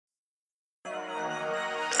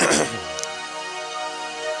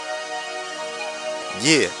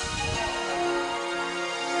Yeah.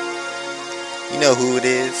 You know who it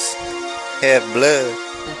is. HalfBlood.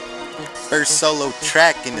 First solo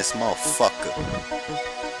track in this motherfucker.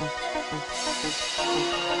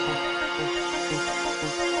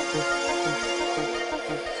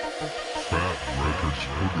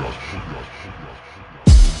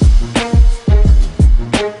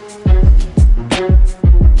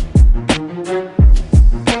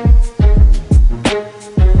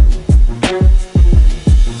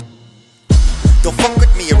 Don't fuck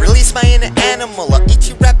with me, I release my inner animal. I'll eat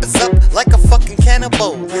you rappers up like a fucking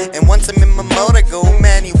cannibal. And once I'm in my mode, I go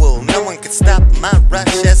manual. No one can stop my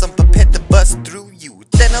rush as I'm prepared to bust through you.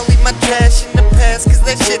 Then I'll leave my trash in the past, cause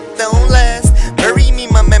that shit don't last. Bury me,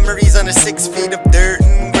 my memories under 6 feet of dirt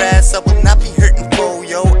and grass. I will not be hurting for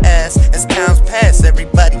your ass. As times pass,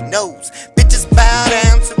 everybody knows bitches bow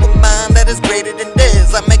down to a mind that is greater than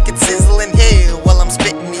theirs. I make it sizzle in hell while I'm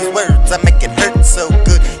spitting these words. I make it hurt so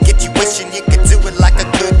good, get you wishing you could do it like I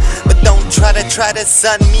could. But don't try to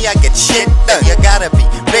sun me, I get shit done. You gotta be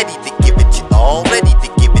ready to give it your all, ready to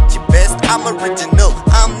give it your best. I'm original,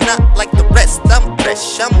 I'm not like the rest. I'm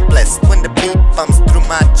fresh, I'm blessed when the beat bumps through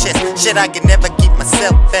my chest. Shit, I can never keep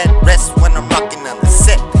myself at rest when I'm rocking on the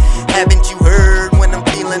set. Haven't you heard when I'm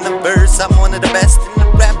feeling the verse? I'm one of the best in the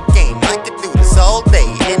rap game. I could do this all day,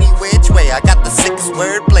 any which way. I got the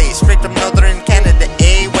 6-word play straight from northern Canada,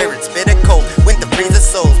 where it's bitter cold, winter freezes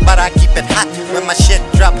souls. But I keep it hot when my shit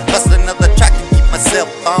drop. Bust another track to keep myself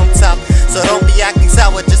on top. So don't be acting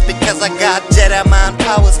sour just because I got Jedi mind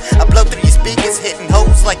powers. I blow through your speakers, hitting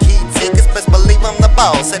hoes like heat seekers. Best believe I'm the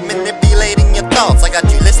boss at manipulating your thoughts. I got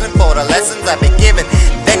you listening for the lessons I've been given.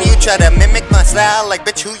 Then you try to mimic my style like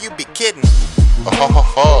bitch, who you be kidding? Ha ha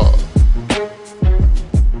ha.